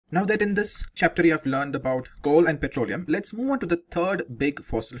Now that in this chapter you have learned about coal and petroleum, let's move on to the third big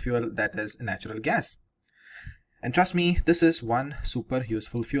fossil fuel, that is natural gas. And trust me, this is one super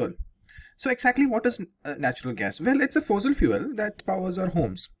useful fuel. So exactly what is natural gas? Well, it's a fossil fuel that powers our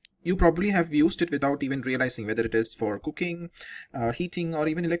homes. You probably have used it without even realizing whether it is for cooking, heating, or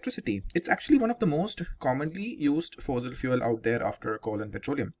even electricity. It's actually one of the most commonly used fossil fuel out there after coal and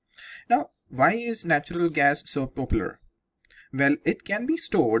petroleum. Now, why is natural gas so popular? Well, it can be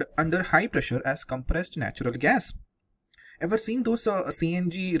stored under high pressure as compressed natural gas. Ever seen those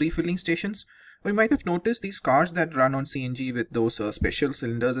CNG refilling stations? Or you might have noticed these cars that run on CNG with those special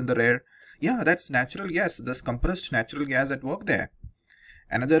cylinders in the rear. Yeah, that's natural gas, this compressed natural gas at work there.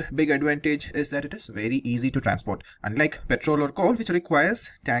 Another big advantage is that it is very easy to transport. Unlike petrol or coal, which requires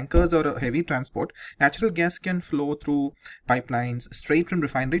tankers or heavy transport, natural gas can flow through pipelines straight from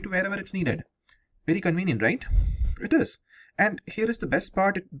refinery to wherever it's needed. Very convenient, right? It is. And here is the best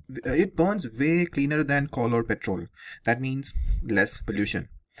part, it burns way cleaner than coal or petrol. That means less pollution,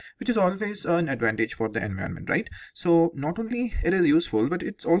 which is always an advantage for the environment, right? So not only it is useful, but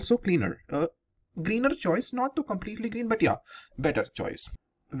it's also cleaner. A greener choice, not too completely green, but yeah, better choice.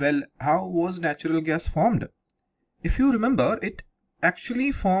 Well, how was natural gas formed? If you remember, it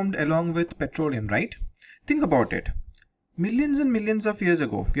actually formed along with petroleum, right? Think about it. Millions and millions of years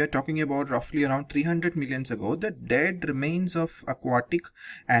ago, we are talking about roughly around 300 million ago, the dead remains of aquatic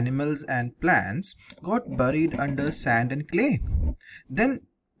animals and plants got buried under sand and clay. Then,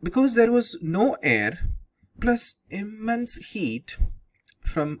 because there was no air, plus immense heat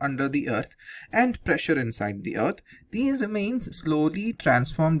from under the earth and pressure inside the earth, these remains slowly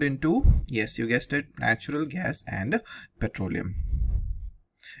transformed into, yes, you guessed it, natural gas and petroleum.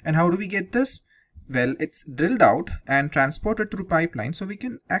 And how do we get this? Well, it's drilled out and transported through pipelines so we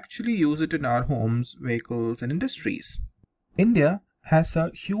can actually use it in our homes, vehicles, and industries. India has a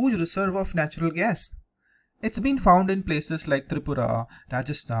huge reserve of natural gas. It's been found in places like Tripura,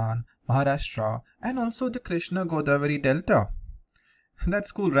 Rajasthan, Maharashtra, and also the Krishna Godavari Delta.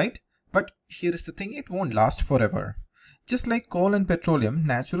 That's cool, right? But here is the thing, it won't last forever. Just like coal and petroleum,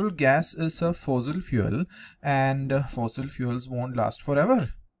 natural gas is a fossil fuel, and fossil fuels won't last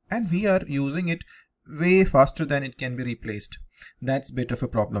forever. And we are using it way faster than it can be replaced. That's a bit of a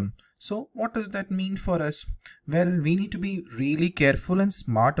problem. So what does that mean for us? Well, we need to be really careful and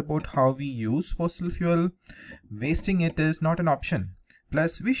smart about how we use fossil fuel. Wasting it is not an option.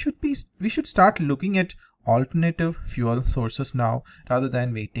 Plus, we should start looking at alternative fuel sources now rather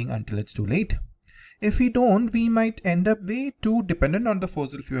than waiting until it's too late. If we don't, we might end up way too dependent on the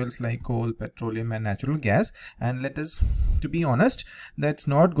fossil fuels like coal, petroleum, and natural gas. And to be honest, that's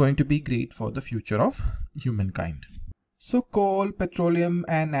not going to be great for the future of humankind. So coal, petroleum,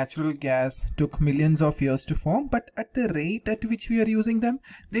 and natural gas took millions of years to form, but at the rate at which we are using them,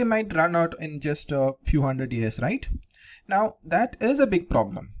 they might run out in just a few hundred years, right? Now, that is a big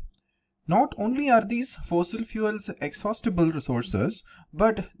problem. Not only are these fossil fuels exhaustible resources,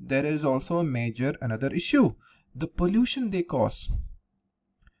 but there is also another issue, the pollution they cause.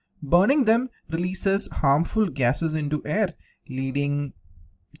 Burning them releases harmful gases into air, leading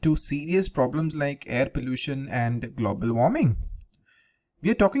to serious problems like air pollution and global warming.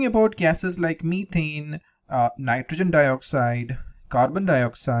 We are talking about gases like methane, nitrogen dioxide, carbon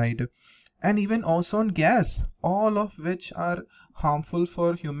dioxide, and even ozone gas, all of which are harmful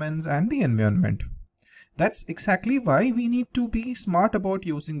for humans and the environment. That's exactly why we need to be smart about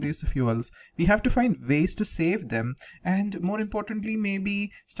using these fuels. We have to find ways to save them, and more importantly,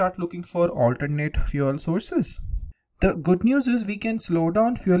 maybe start looking for alternate fuel sources. The good news is we can slow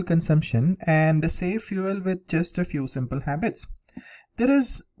down fuel consumption and save fuel with just a few simple habits. There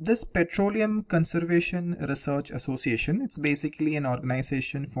is this Petroleum Conservation Research Association. It's basically an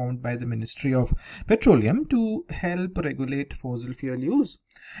organization formed by the Ministry of Petroleum to help regulate fossil fuel use.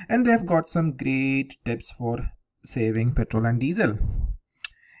 And they've got some great tips for saving petrol and diesel.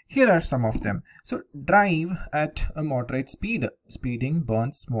 Here are some of them. So drive at a moderate speed. Speeding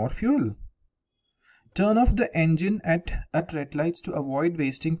burns more fuel. Turn off the engine at red lights to avoid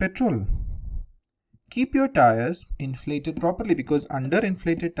wasting petrol. Keep your tires inflated properly because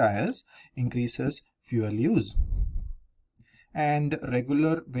underinflated tires increases fuel use. And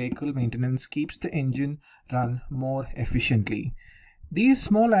regular vehicle maintenance keeps the engine run more efficiently. These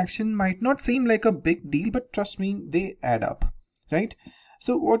small actions might not seem like a big deal, but trust me, they add up, right?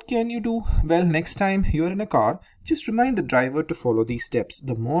 So what can you do? Well, next time you're in a car, just remind the driver to follow these steps.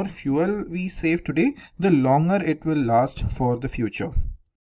 The more fuel we save today, the longer it will last for the future.